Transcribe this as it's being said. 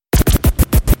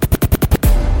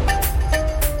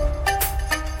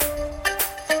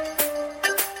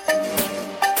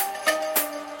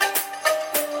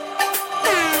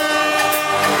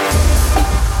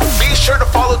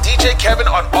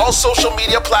on all social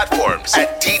media platforms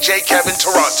at DJ Kevin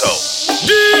Toronto.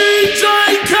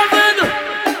 DJ Kevin!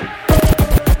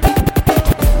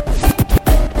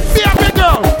 Be a big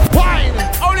girl! Wine!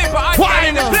 Only for us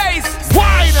in the place!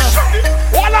 Wine!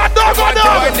 All I know for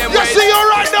now! You see you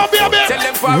right now, baby!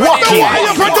 What the why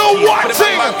you can do one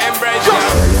thing?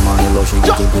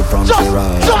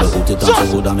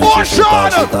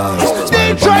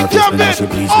 DJ Kevin!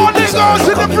 All the girls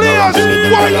in the place!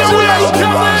 Why you will?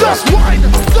 Just wine!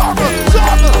 Double!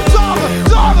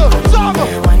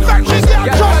 Back to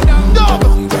get just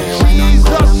double!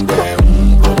 Jesus Christ!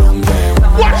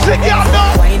 Watch the girl now!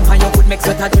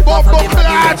 Bumbo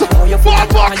clad!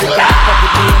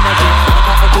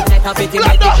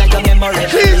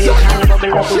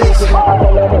 Jesus!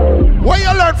 What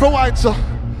you learn from wine, sir?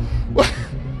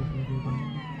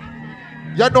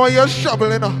 You know you're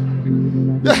shoveling,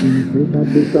 yeah.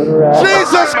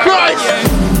 Jesus Christ!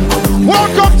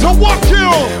 Welcome to What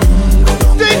You!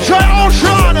 DJ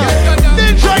Ocean,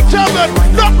 DJ Kevin,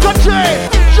 Dr. J,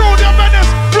 Junior Menace,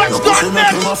 Flex got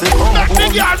next. Back the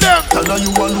girl them. Tell her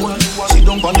you alone. Sit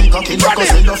down on the cocky, like I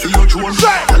said, I feel your drone.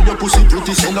 Tell your pussy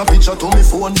pretty, send a picture to me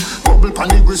phone. Bubble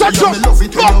panic, grizzly, and me love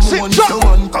it when you moan. If your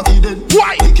man cocky dead,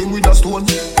 kick him with a stone.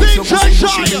 If your pussy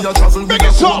bushy, you travel with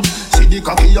a phone. See the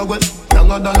cocky you wet,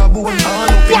 younger than a bone.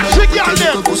 Watch the girl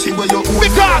them. Because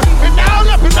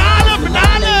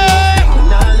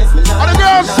all the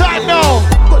girls side now.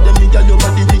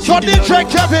 So DJ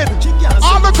Kevin,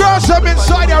 all the girls are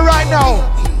inside here right now.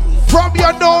 From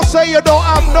your nose, say you don't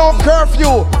have no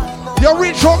curfew. You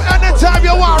reach home anytime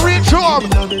you want, reach home.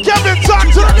 Kevin, talk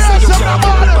to the girls in the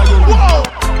morning. Whoa.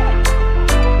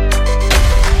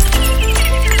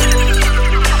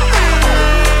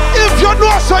 If you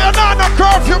know so you're not no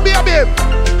curfew, baby,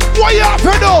 what you have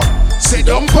to do? Sit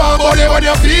down, palm body when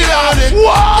you feel on it.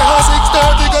 Wow.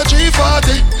 6:30 go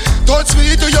 3:40. Touch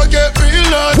me till you get real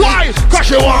naughty. Why? Cause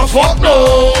you want fuck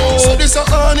no. So this a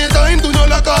honey time, do not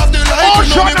lock off the light.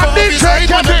 You know me pop the side,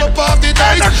 when you pop off the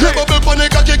tight. Bubble pon the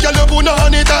cocky, girl you put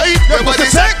honey tight. Everybody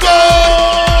say go.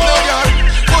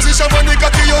 Position when the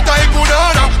cocky you tight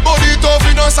banana. Body tough,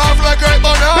 you know soft like ripe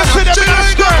banana. She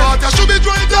like the water, she be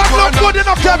dry to corner. That's not good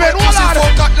enough, Kevin. Pussy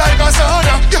fuck out like a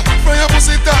sauna. From your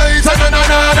pussy tight,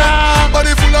 na-na-na-na.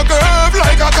 Body full of curve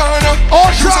like a corner. Oh,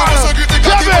 Sean,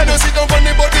 Kevin. Sit down on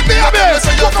the body. Baby,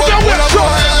 fuck up your wet shot.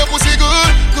 Your pussy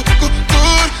good,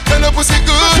 good. Tell your pussy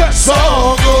good, so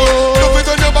good. Love it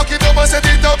on your back, it up and set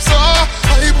it up, so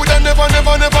I would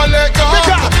never let go.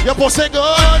 Your pussy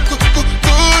good, good.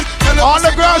 All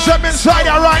the girls are inside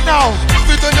here right now.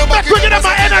 Back with you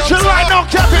my energy right now,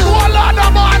 Kevin.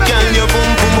 Can you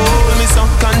boom boom hold me some,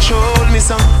 control me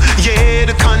some? Yeah,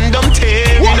 the condom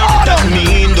tearing up. That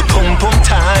mean the pum pum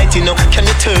tight, you know. Can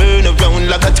you turn around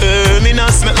like a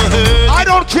terminus? Make me hurt. I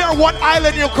don't care what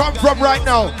island you come from right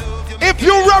now. If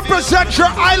you represent your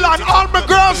island, all my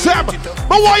girls them.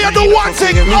 But why you do one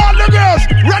thing, all the girls,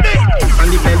 ready?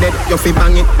 And the bed, you feel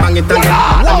bang it again.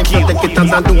 And if you take it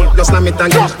and do it, just slam it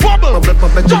again. Bubble,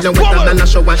 till you wetter than a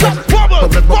shower. Bubble,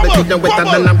 till you wetter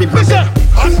than a river.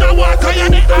 Underwater, you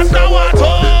need underwater.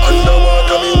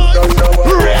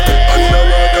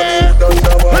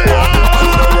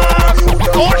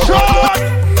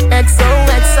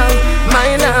 XOXO,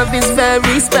 my love is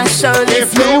very special.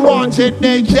 If they want it,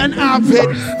 they can have it.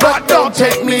 But don't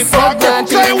take me for granted.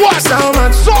 Say what?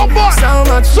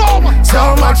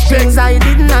 So much things I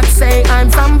did not say. I'm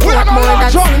from Portmore,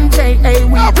 that's in J.A.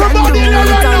 We can do it on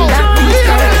that beat.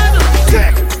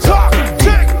 Tick tock,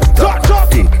 tick tock, tock.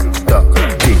 Tick tock,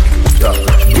 tick tock.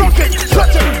 Rock it,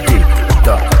 touch it. Tick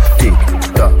tock, tick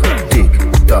tock, tick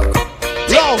tock.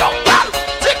 Yo,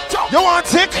 you want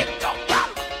tick?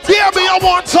 Baby, you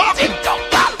want talk?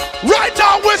 Right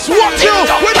now, it's what you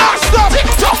with our stuff.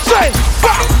 Say,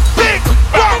 bang, big,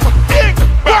 bang, big,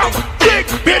 bang, big,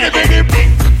 bitty, bitty,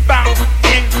 big, bang,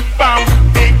 big, bang,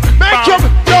 big. Make him,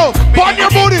 yo, burn your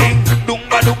booty.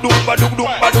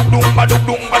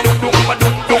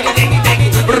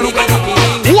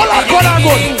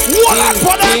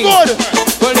 What good?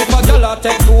 Well, if a dollar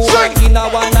take two in a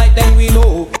one night, then we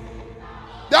know.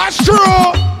 That's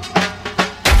true.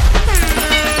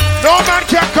 No man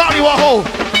can call you a hoe.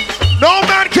 No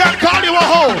man can call you a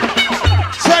hoe.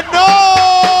 Said no.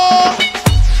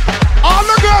 All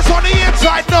the girls on the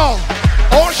inside now.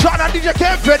 Ocean and DJ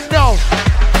Kevin now.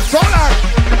 So like,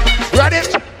 ready?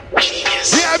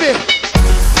 Yeah, baby.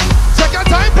 Take your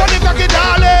time for the cocky,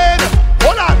 darling.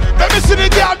 Hold on, let me see the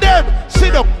girl them.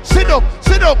 Sit up, sit up,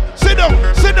 sit up, sit up,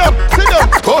 sit up, sit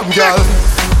up. Come, girl.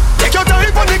 Take your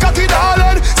time for the cocky,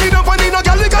 darling. Sit up on the no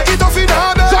girl, the cocky tough in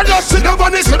her bed. So just sit up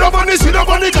on the, sit up on the, sit up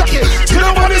on the cocky. Sit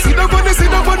up on the, sit up on the,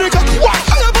 sit up on the cocky.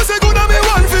 What?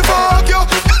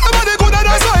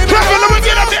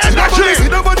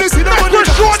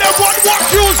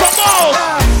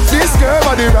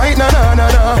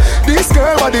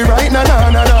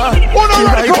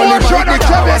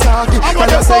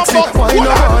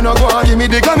 I no go on. Give me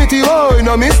the glamity, oh, you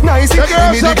know miss nice. Give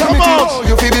me the glamity, oh,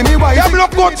 you feel me wife. Them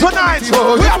look good tonight.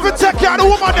 We have to take care of the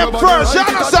woman them first. You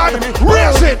understand?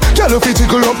 Raise it. Girl, if you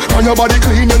tickle up and your body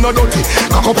clean, you're not dirty.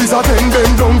 Cock up is a 10,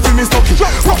 bend down for me stocky.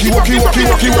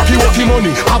 Walkie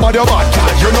money. How about your bad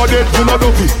girl? You're not dead, you're not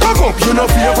dopey. Cock up, you're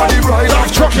not fear for the bride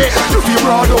like Chucky. You feel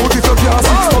broad out if you can't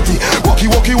see stocky. Walkie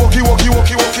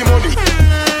money.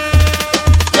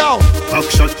 Yo. Back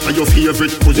shot are your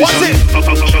favorite position. What's it? Back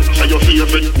shot are your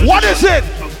favorite. What is it?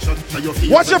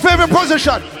 What's your favorite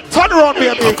position? Turn around,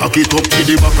 baby. Cock it up to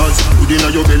the backers. Put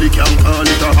in your belly, can't call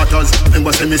it a hatters.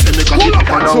 Remember say me cock it up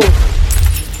and down.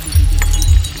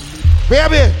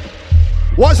 Baby,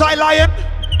 was I lying?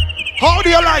 How do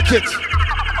you like it?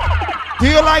 Do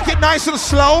you like it nice and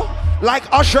slow? Like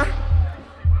Usher?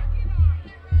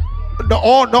 No.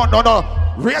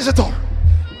 Raise it up.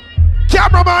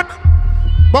 Cameraman,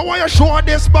 but when you're showing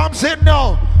this bombs in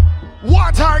now,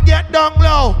 water get down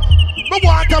low. But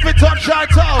want to be touch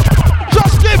right out.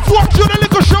 Just give work to the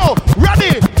little show.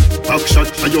 Ready? Back shot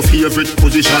are your favorite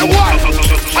position. And what?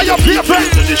 Are your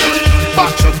favorite position?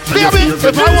 Back shot baby, if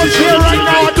I was here right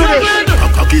now, I'd do this.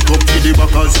 Cock it up to the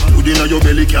backers. Put in your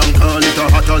belly, can't call it a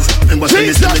hatters. Remember say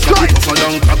me cock it tougher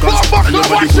than crackers. And your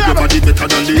body put your body better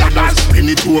than the others.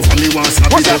 Penny two for me want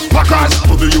slap it up. Packers.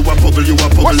 Bubble you a bubble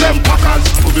and packers.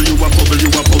 Bubble you a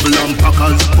bubble and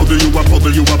packers. Bubble you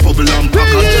a bubble and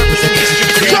packers.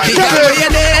 Freaky girl where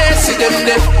you there, see them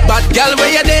there. Bad girl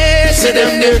where you there, see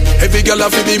them there. Every girl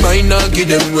have to be mine and give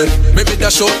them way. Maybe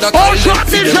that short that call them for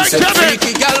them.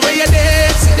 Freaky girl where you there,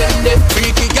 see them there.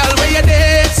 Freaky girl where you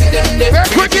there, see them there.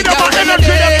 Freaky girl where you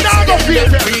there,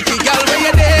 freaky girl where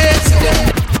you there, see them.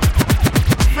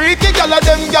 Freaky girl of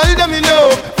them girl them you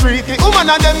know. Freaky woman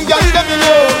of them girl them you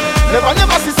know.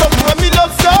 Never see something when me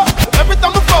love so. Every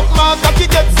time we fuck my cocky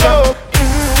get so.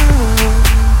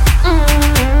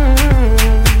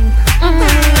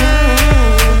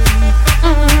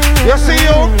 You see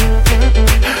you?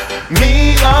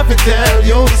 Me have to tell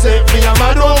you, say me a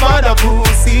mad over the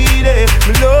pussy day.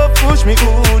 Me love push me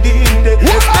good in day.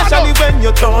 Especially when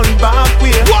you turn back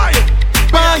way. Why?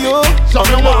 Why you? So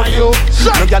me want you.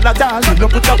 No girl a doll, me no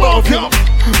put above you.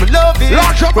 Me love it.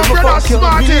 Launch up when me fuck you.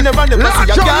 Me never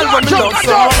see a girl when me love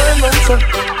so.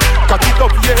 Cock it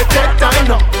up, yeah, take time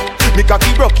now. Me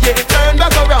cocky broke, yeah, turn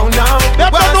back around now.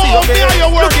 Never know how me are your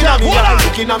work.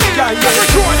 Looking at me, yeah.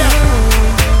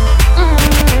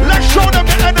 Let's show them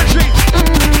the energy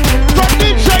from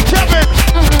DJ Kevin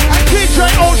and DJ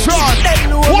Ocean.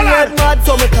 What up? Mad,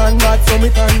 so me turn bad.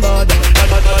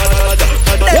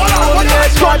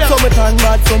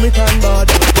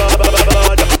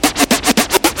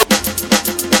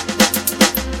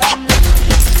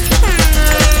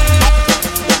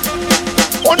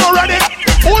 One more ready?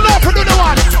 Hold up for the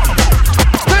one.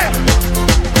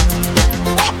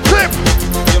 Flip.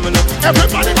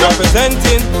 Everybody go.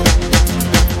 Representing.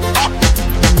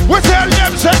 We tell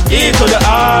them say E to the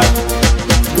R.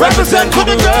 Represent to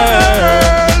the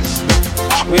girls.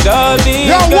 With all these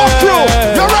yo, walk through.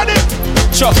 girls. You ready?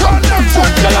 Chuck.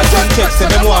 Y'all are send text, say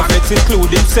them want flex,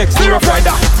 including sex. Zero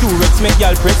rider. Two rex make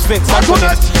y'all press vex.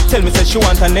 Antoinette, tell me say she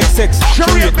want her next sex. She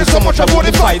rate me so much about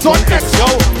the fight on X. Yo,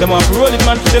 them want to roll it,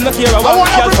 man. Them not care about I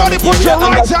want everybody put your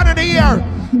right hand in the air.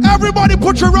 Everybody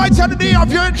put your right hand in the air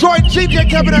if you're enjoying DJ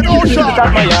Kevin and Ocean.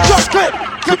 Just click.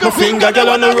 Keep your finger, girl,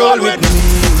 on the roll with me.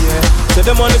 So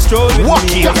them on the stroll with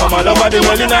me. I'm all over the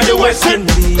world in the West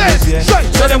Indies. Yeah.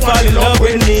 So them fall in love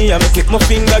with me. I'm click my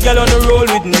finger, girl, on the roll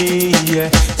with me. Yeah.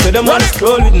 So them on the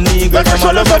stroll with me. Girl, I'm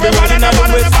all over the world in the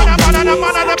West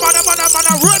Indies.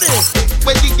 Ready?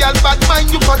 When the girl bad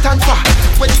mind you got and fat.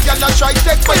 When the girl a try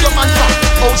take by your man fat.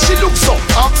 Oh she looks so.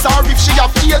 Ask her if she have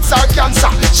AIDS or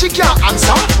cancer. She can't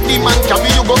answer. The man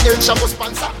carry you go El Chapo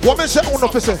sponsor. What me say on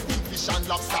officer?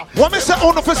 What me say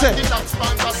on officer?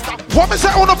 What me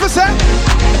say on officer?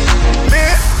 Me,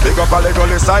 big up a little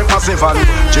list I'm massive and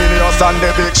genius and the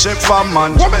big ship fan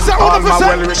man. What me say on all my officer?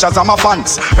 well wishers and my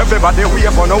fans. Everybody wait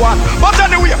for no one. But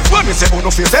anyway, what me say on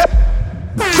officer?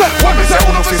 What me say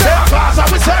on officer? Gaza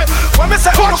we say. What me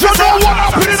say on But you officer? know what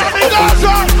happening in the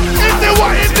Gaza? In the.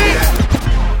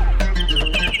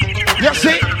 You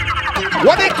see,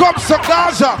 when it comes to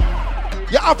Gaza,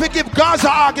 you have to give Gaza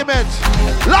arguments.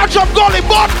 Large up gully,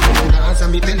 but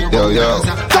Yo.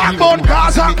 talk about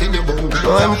Gaza. I'm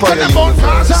Talk about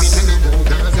Gaza.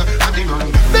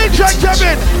 DJ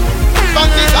Kevin. From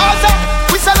the Gaza,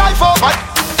 we say life over.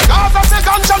 Gaza say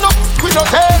ganja no. We don't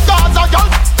take Gaza girl.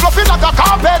 Fluffy like a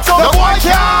carpet. So The boy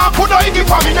can't put no in the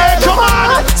combination,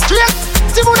 man. straight.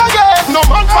 See what I get. No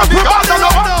man from the Gaza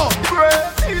no.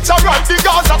 It's a right the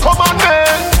Gaza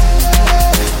commandment.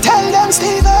 Tell them Young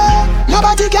Steve,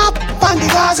 nobody got on the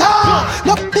Gaza.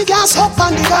 No big ass up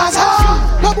on the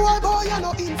Gaza. No boy, you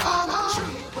no informer.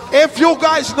 If you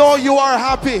guys know you are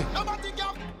happy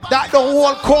that the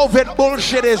whole COVID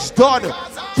bullshit is done,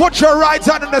 put your right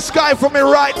hand in the sky for me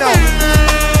right now.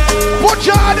 Put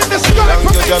your hand in the sky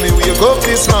for me. We wake up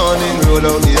this morning,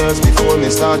 roll out the earth before me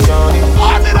start drowning.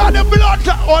 On the blood,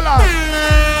 hold on.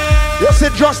 You see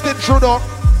Justin Trudeau?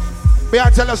 Me I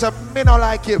tell you something, me not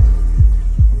like him.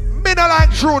 Me not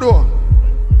like Trudeau.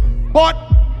 But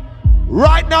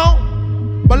right now,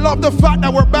 I love the fact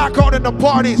that we're back out in the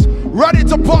parties, ready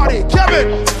to party.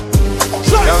 Kevin!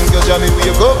 Young Johnny, we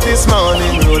wake up this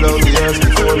morning, roll out the earth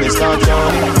before me start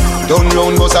drowning. Down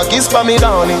round bus a kiss for me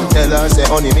downing. Tell her say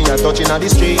honey me a touching on the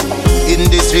street. In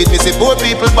the street me see poor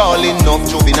people balling. Enough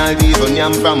juvenile even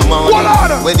yam from morning.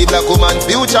 Where the black woman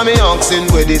future me oxen.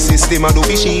 Where the system a do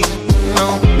fishy.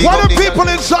 No. What are people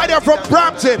inside here from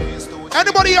Brampton?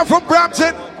 Anybody here from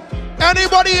Brampton?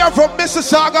 Anybody here from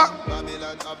Mississauga?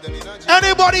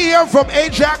 Anybody here from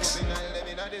Ajax?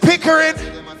 Pickering?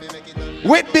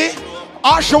 Whitby?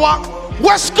 Oshawa?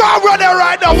 West Scarborough there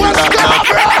right now. West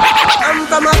Scarborough. I'm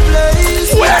from a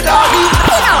place where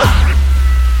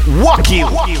Walk you.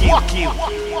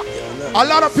 A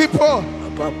lot of people,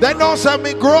 they know some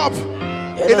me grew up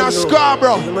in a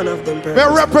Scarborough. They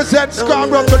represent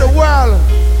Scarborough to the world.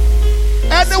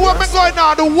 Anywhere me going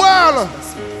now, the world,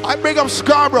 I bring up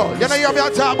Scarborough. You know you hear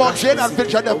me talk about Jane and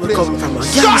Finch and them place.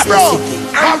 Scarborough!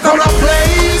 I'm from a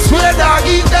place where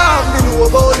doggy down. Me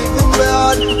know about it in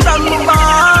bed. From the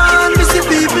barn, me see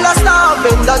people are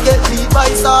starving. That get beat by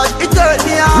sword. It hurt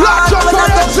me hard. Launch up for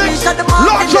the six.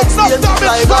 Launch up, not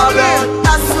damage family.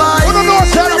 That's why we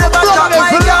never drop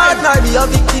my guard. Nor be a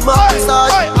victim of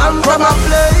massage. I'm from a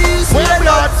place where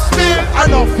blood spill.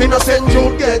 Enough innocent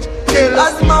youth get killed.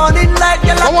 As morning like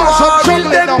you like warring.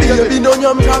 Them baby no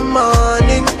yum from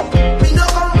morning. We no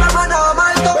come from a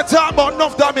normal top. Let's talk about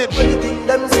enough damage.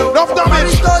 Enough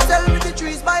damage.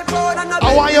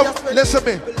 I want you, listen to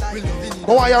me.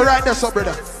 I want you right there, so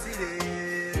brother.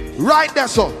 Right there,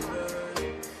 so.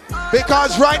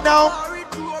 Because right now,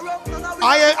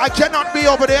 I cannot be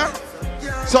over there.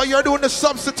 So you're doing the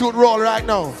substitute role right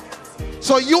now.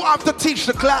 So you have to teach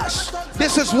the class.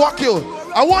 This is Walk You.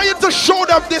 I want you to show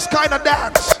them this kind of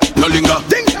dance. No linger,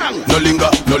 ding dang. No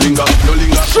linger, no linger, no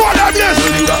linger. Show them this.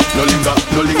 No linger, no linger,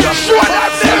 no linger. Show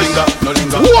them this. No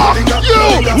linger, no linger. Walk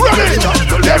You. Ready?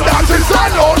 Them dancing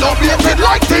style, no bleed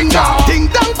like ding dong. Ding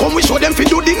dang, come we show them fi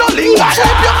do the no linger. Shape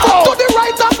your foot to the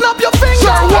right and snap your finger.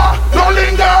 Sir, what? No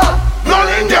linger, no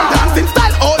linger. Dancing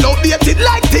style all outdated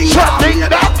like ding dong.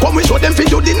 Come we show them fi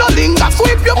do the no linger.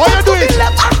 Sweep your foot to the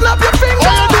left and snap your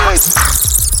finger.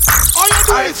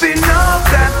 I've seen enough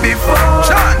dance before,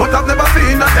 but I've never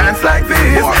seen a dance like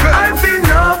this. I've seen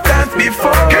enough dance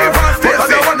before, but I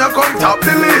don't wanna come top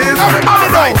the list.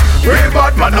 Alright, brave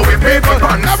bad man, now we paper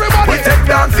pants. We take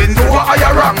dancing to a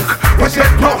higher rank. We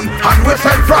set pound and we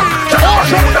set franc.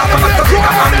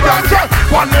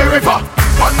 On the river,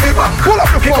 on the bank. Pull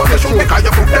up the phone. Because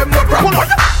you put them no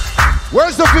brand.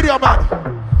 Where's the video man?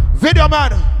 Video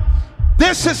man,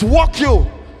 this is Walk You.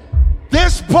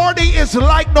 This party is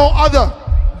like no other.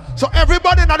 So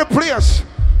everybody in the place,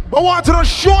 I want to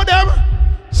show them,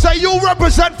 say you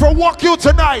represent for Walk You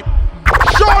tonight.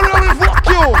 Show them with Walk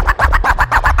You.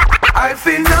 I've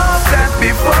seen enough dance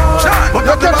before, but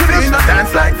I've never seen a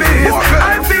dance like this.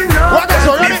 I've seen enough dance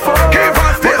before,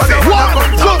 but I don't wanna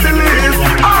come top the list.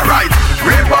 Alright,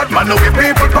 real bad man, now we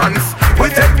people pants. We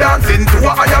take dancing to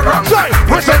a higher rank.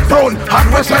 We send Brown and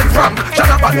we send Frank.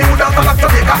 Jonathan New Dance and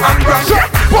Jamaica and Grand.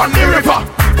 On the river,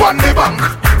 on the bank.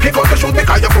 He got to shoot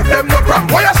because you put them no cramp.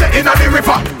 Why you say in the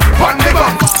river, on the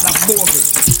bank?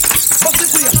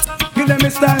 Give them a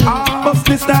style, bust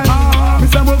the style.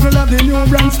 Mr. Muggle of the new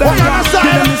brand style. What kind of style?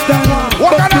 Give them a style,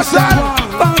 what kind of style?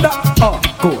 Found that, oh,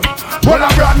 cool. Well,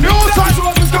 a brand new style.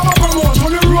 Come up and roll,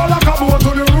 when you roll like a boat,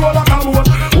 when you roll like a boat.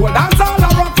 Well, dance all a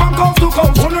rock from coast to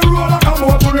coast. When you roll like a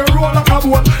boat, when you roll like a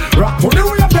boat. Rock to the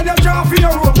wave, then you jump for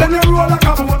your rope. Then you roll like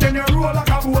a boat, then you roll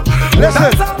like a boat. Listen.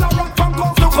 Dance all a rock from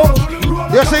coast to coast.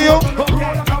 You see you?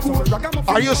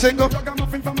 Are you single?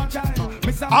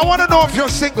 I want to know if you're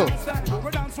single.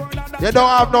 You don't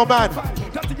have no man.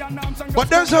 But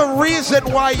there's a reason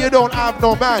why you don't have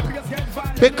no man.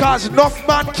 Because enough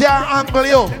man can't angle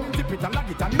you.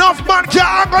 Enough man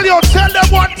can't angle you. Tell them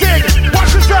one thing. What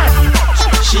she say?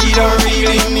 She don't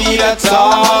really need a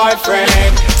toy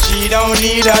friend. She don't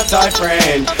need a toy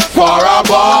friend for a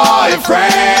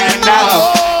boyfriend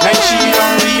now. And she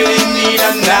don't really need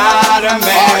another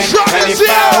man. And if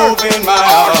I open my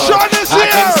heart, I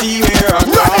can see where I'm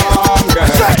from,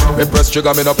 girl. Me press trigger,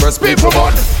 me no press people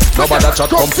button. Nobody chat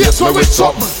come face me with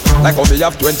something. Like how me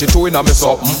have 22 in a me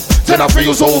something. Then I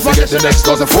feel so forget the next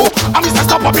dozen folk. I'm Mr.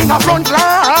 Stop up in the front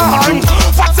line.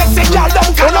 Fat sexy girl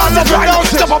don't come on the grind.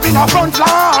 Stop up in the front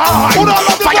line.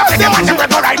 Fire to them and the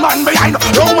rebel right man behind.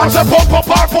 No man say pump up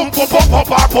or pump up pump up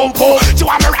or pump up. You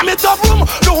want me ram it up room?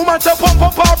 No man say pump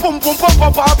up or pump up pump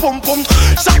up or pump up.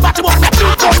 Somebody want me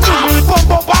pump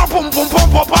up or pump up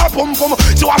pump up or pump up.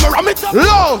 You want me ram it up?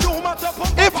 Love.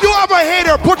 If you have a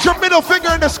hater, put your middle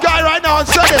finger in the sky right now and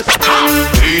say this.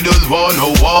 Haters wanna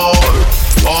war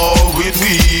with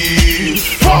me.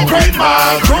 Fuck with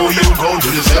my crew, you go to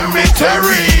the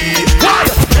cemetery.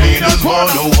 Haters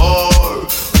wanna war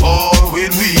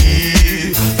with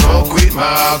me. Fuck with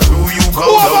my crew, you go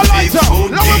to the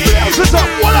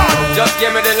Just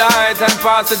give me the light and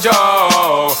pass the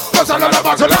joe. Cause another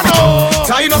battle I know.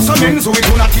 Tying up some men who we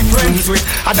do not keep friends with.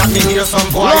 And that me hear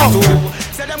some boy too.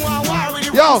 Say them want war with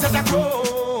the roots of the crow.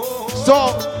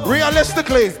 So,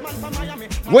 realistically,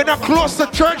 we're not close to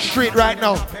Church Street right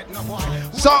now.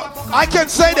 So, I can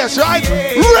say this, right?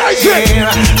 Raise it!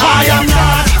 I am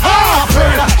not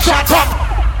afraid. Shut up!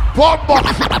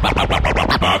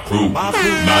 My crew, my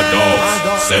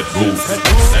dogs, set rules, set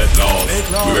laws.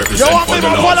 We represent for the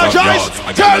laws of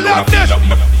God. Tell them this!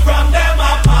 From them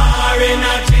apart in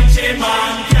a chinchin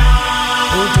man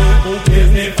car. Give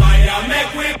me fire,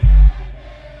 make we...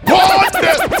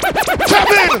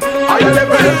 Kevin!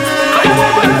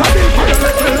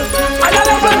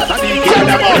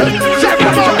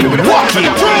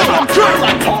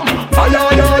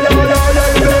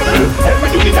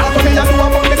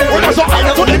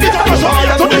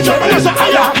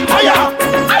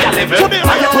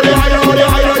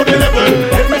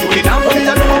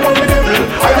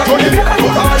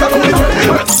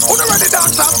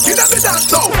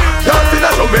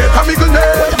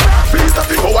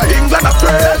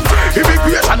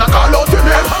 Immigration, I call out your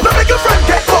name. Now make your friend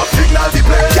get caught. Signal the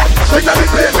plane. Signal the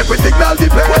plane. Make we signal the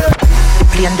plane.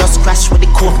 Plane just crash with the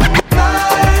coke.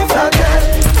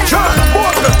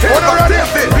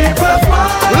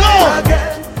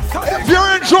 If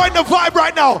you're enjoying the vibe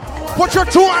right now, put your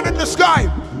two hands in the sky.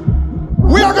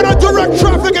 We are gonna direct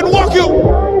traffic and walk you.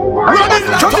 Ready?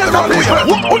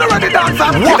 Ready dancer.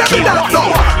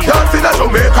 Dancing at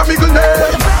Jamaica, Middle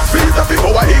name. Visa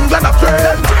people are England a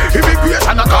friend.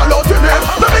 Immigration, I call out your name.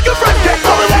 Now make your friend get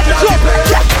caught.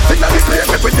 Signal the plane,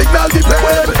 make we signal the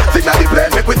plane. Signal the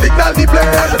plane, make we signal the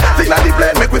plane. Signal the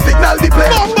plane, make we signal the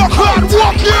plane. Bumperclad,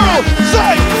 walk you.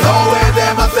 Say. So where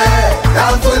them a say,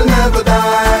 dance will never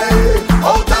die.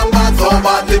 Out and bad, so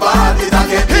bad the bad is a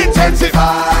get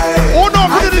intensified. Oh no,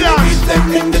 for the dance.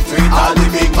 In the street, all the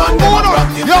big man them a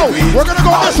practice. Yo, we're gonna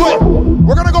go this way.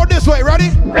 We're gonna go this way.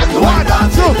 Ready? 1, 2.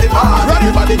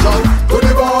 Ready? Everybody jump to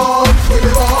the bombs, to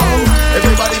the bombs.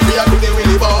 Everybody feel to the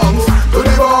willy bombs, to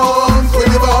the bombs, to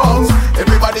the bombs.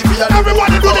 Everybody feel.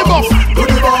 Everybody do the bombs, to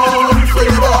the bombs, to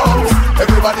the bombs.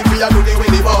 Everybody feel to the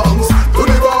willy bombs, to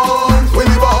the bombs,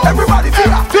 willy bombs. Everybody feel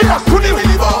to the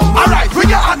willy bombs. All right, bring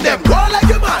your hand them. Go like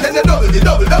your man, then the double the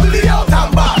out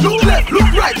and bar. Look left, look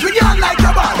right, bring your hand like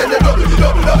your man, then the double the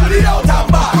out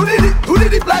and bar. Who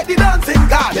did it like the dancing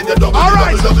god? Then the double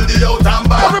the out and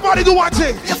bar. Everybody do one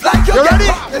thing. It's like you ready?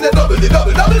 Then the double the out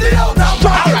and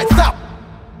bar. All right, stop.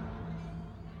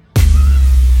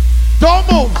 Don't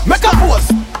move. Make a pose.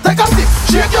 Take a dip.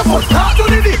 Shake your foot. Now do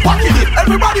the dip. Walking it.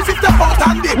 Everybody fit step out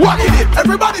and dip. Walking it.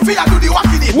 Everybody feel do the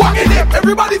walking it. Walking it.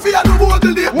 Everybody feel do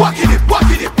bogle dip. Walking it.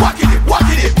 Walking it. Walking it.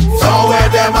 Walking it. So where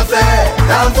them a say,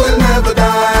 dance will never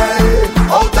die.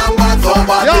 Out and bad, so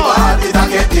bad the bad is a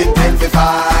get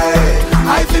intensified.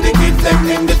 I see the kids them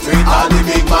in the street. All the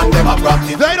big man them a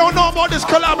practice. They don't know about this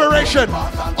collaboration.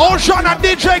 Ocean and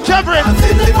DJ Kevin.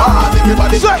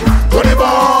 Everybody say to the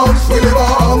bombs, to the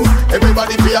bombs.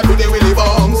 Everybody feel to the willy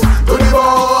bombs, to the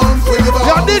bombs, to the bombs.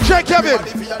 Yeah, DJ Kevin.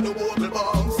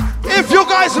 If you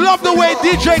guys love the way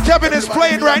DJ Kevin is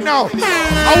playing right now,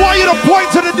 I want you to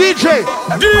point to the DJ.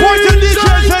 Point to the DJ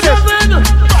and say this.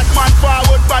 Batman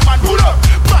forward, Batman pull up.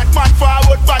 Batman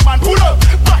forward, Batman pull up.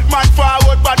 Batman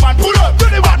forward, Batman pull up.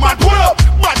 Batman pull up.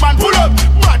 Batman pull up.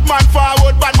 Batman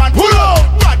forward, Batman pull up.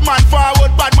 Batman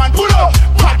forward, Batman pull up.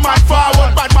 Batman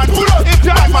forward, Batman pull up.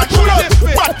 Batman pull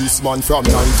up. This man from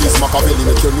 90s Machiavelli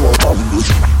make you know.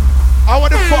 I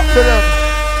want to fuck to them.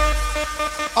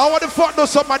 I want to fuck to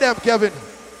some of them, Kevin.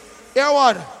 Hear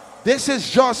what? This is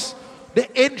just the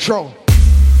intro.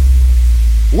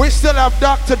 We still have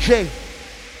Dr. J.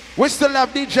 We still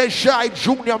have DJ Shy,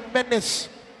 Junior Menace.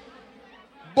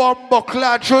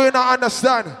 Bumperclad, sure you not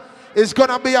understand. It's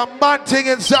gonna be a man thing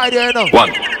inside here now.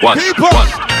 One, people. 1,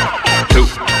 2,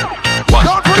 1,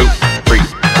 2, 3,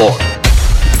 4.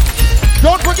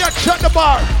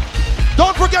 bar.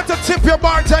 Don't forget to tip your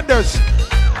bartenders.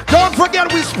 Don't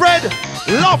forget we spread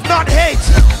love, not hate.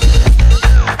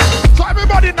 So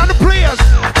everybody in the players.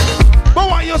 But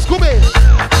what you Scooby?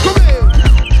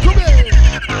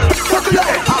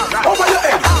 Over your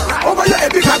head, over your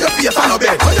head, because your face on a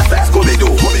bed.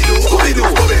 Scooby-Doo.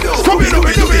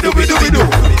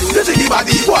 You jiggy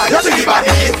body, boy, you jiggy body,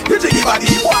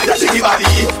 boy, you jiggy body.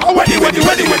 Ready, boy,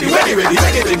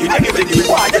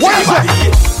 you jiggy body.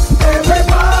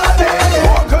 Everybody,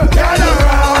 get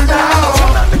around now.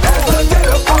 Get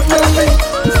up on your feet,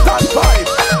 stand by.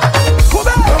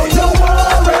 Don't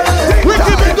worry. We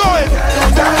keep it going.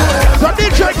 So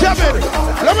DJ Kevin,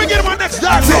 let me get my next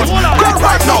dance.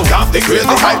 Right now, dance the crazy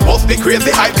hype, bust the crazy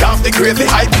hype, dance the crazy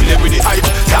hype, kill it with the hype,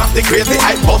 dance the crazy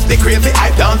hype, bust the crazy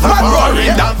hype, dance and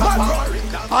roaring, dance.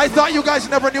 I thought you guys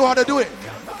never knew how to do it.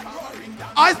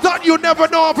 I thought you never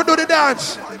know how to do the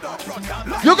dance.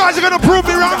 You guys are gonna prove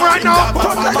me wrong right now.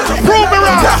 Prove me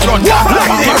wrong.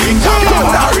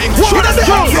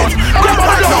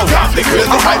 Dance the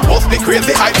crazy hype, bust the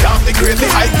crazy hype, dance the crazy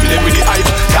hype, kill it with the hype,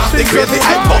 dance the crazy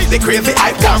hype, bust the crazy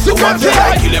hype, dance the one you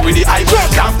like, kill it with the hype,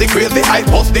 dance the crazy hype,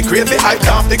 bust the crazy hype,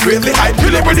 dance the crazy hype,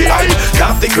 kill it with the hype,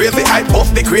 dance the crazy hype,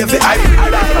 bust the crazy hype.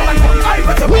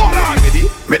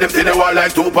 Make them see the world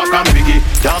like Tupac and Biggie.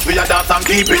 Dance with your dance and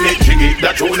keeping it jiggy.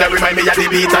 That tune that remind me of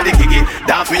the beat of the giggy.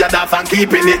 Dance with your dance and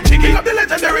keeping it jiggy. The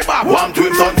legendary Bob. One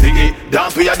to him son Ziggy.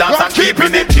 Dance with your dance and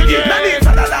keeping it jiggy. Say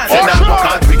that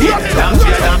fuck and Biggie. Dance with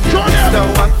your dance. The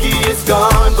monkey is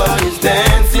gone, but his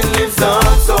dancing lives on.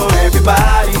 So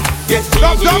everybody get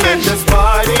jiggy and just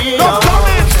party on.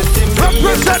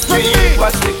 Represent for me.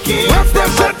 Watch the kids,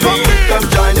 them happy. Come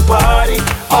join the party.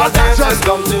 All dancers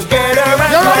come together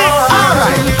and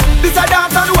alright. This a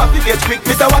dance on the wacky get quick.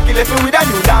 Mr. Wacky left me with a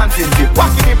new dancing dip.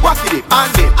 Wacky dip,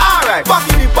 and dip. Alright, wacky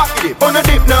dip. On the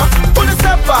dip now, on the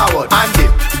step forward and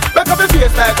dip. Back up your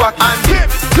face like wacky and dip.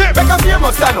 Back up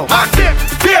famous stand up and dip.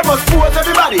 Famous pose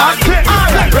everybody and dip.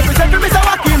 Alright, represent Mr.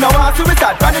 Wacky now. I see we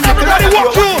start. Everybody walk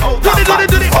through. Do it.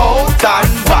 Out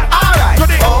and back. Alright,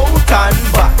 out and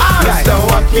back. Mr.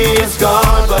 Wacky is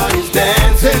gone, but his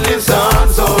dancing lives on.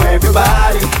 So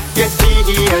everybody get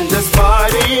jiggy and just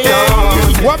party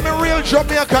on. What me real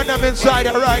Jamaican them inside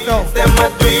here right now. Them a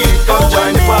tweet, come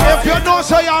join the party. If you know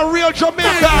say you're real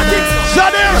Jamaican, say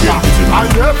this. I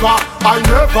never, and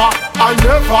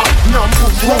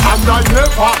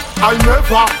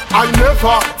I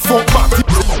never fuck back.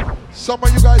 Some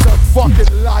of you guys are fucking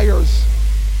liars.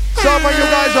 Some of you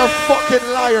guys are fucking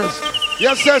liars.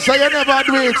 Yes, sir, so you never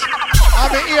do it. I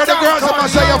mean, hear the girls, I'm gonna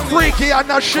say you're freaky and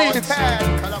not sheets.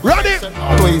 Ready?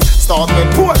 Start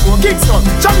with Port, Kingston,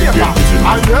 Jamaica.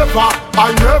 I never,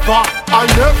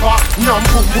 yum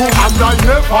boom boom. And I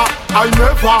never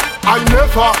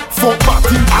fuck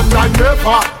party. And I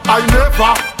never,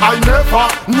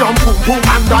 yum boom boom.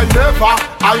 And I never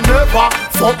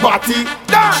fuck party.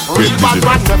 Real bad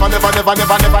man, never do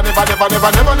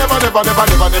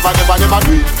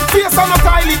it. Face on a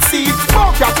toilet seat,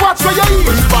 pocket, watch where you eat.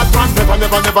 Real bad man,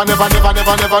 never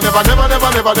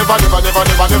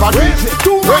do it.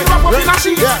 Two man wrap up in a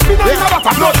sheet. Me know you know that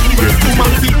I'm not even. Two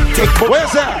man feet, take both.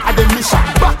 Where's that? And then mission.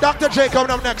 Dr. J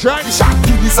coming up next, right? This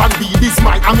and be this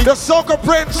mine. I mean the Soca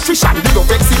Prince. Fishan, the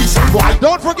love exhibition. Boy,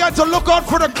 don't forget to look out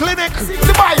for the clinic.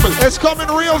 The Bible. It's coming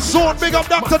real soon. Big up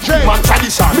Dr. J. Man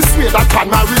tradition. Me swear that pan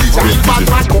my religion. Man.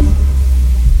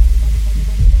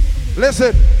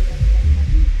 Listen,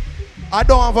 I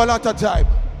don't have a lot of time.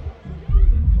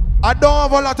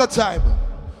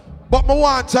 But I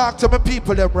want to talk to my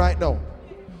people them right now.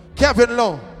 Kevin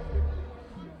Lowe.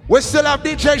 We still have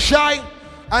DJ Shy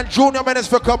and Junior Menace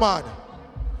for come on.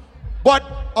 But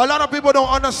a lot of people don't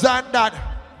understand that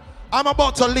I'm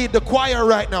about to lead the choir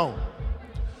right now.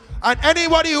 And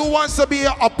anybody who wants to be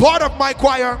a part of my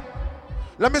choir,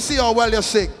 let me see how well you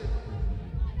sing.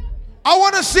 I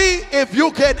want to see if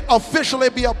you can officially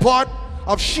be a part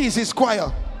of Sheezy's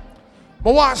choir. I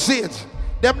want to see it.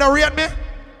 Them not read me?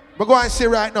 But go and see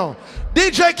right now.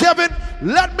 DJ Kevin,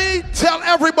 let me tell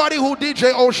everybody who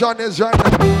DJ Ocean is right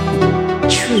now.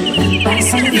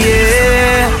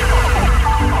 Yeah.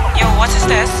 Yo, what is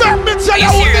this? Let me tell Are you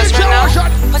serious right now?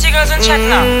 Put your girls in check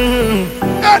now.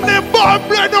 Any boy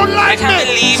don't like me. I can't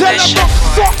believe tell this them shit. to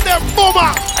fuck them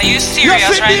mama. Are you serious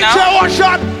you see right DJ now?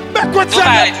 Ocean, make me tell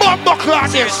them bomb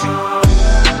like this.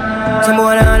 Some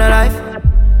boy on a life.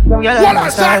 What I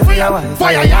say for you?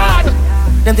 Fire yard.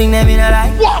 Them think them in a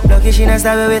life. Lucky she not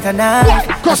stab with a knife.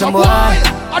 Cause some boy,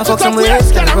 I fuck some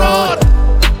ways to the road.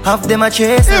 Half them a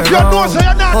chase if you know so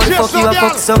you're not how the fuck you a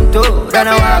fuck some dude? Then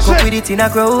I walk up with it in a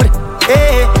crowd.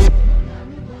 Hey.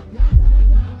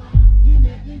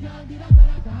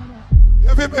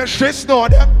 people stress know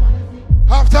them.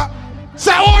 After,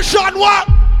 say Ocean what?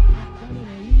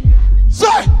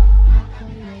 Say.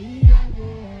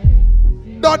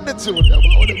 Done the tune them.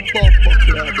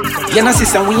 You know,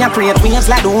 sister, we are create waves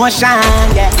like the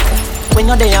ocean, yeah. When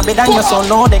you're there, better you so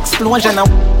loud explosion.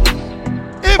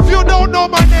 If you don't know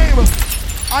my name,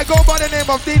 I go by the name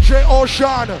of DJ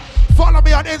Ocean. Follow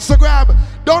me on Instagram.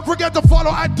 Don't forget to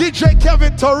follow at DJ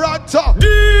Kevin Toronto.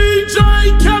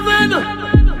 DJ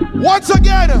Kevin. Once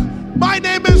again, my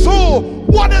name is who?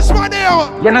 What is my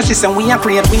name? You know, sister, we are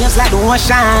create waves like the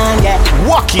ocean, yeah.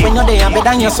 Walking. When you're there,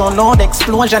 better you so loud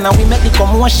explosion, and we make the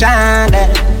commotion,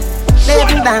 yeah. They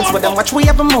even dance with them, watch we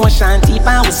have emotion, deep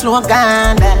and we slow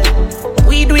down, yeah.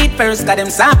 We do it first, got them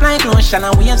soft like lotion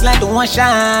and waves like the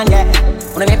ocean, yeah.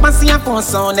 When I never see a phone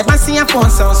sound, never see a phone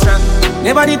sound strong.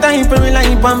 Never the time for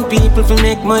rely on people to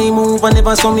make my move and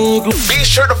never saw me group. Be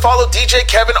sure to follow DJ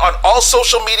Kevin on all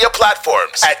social media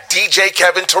platforms at DJ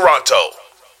Kevin Toronto.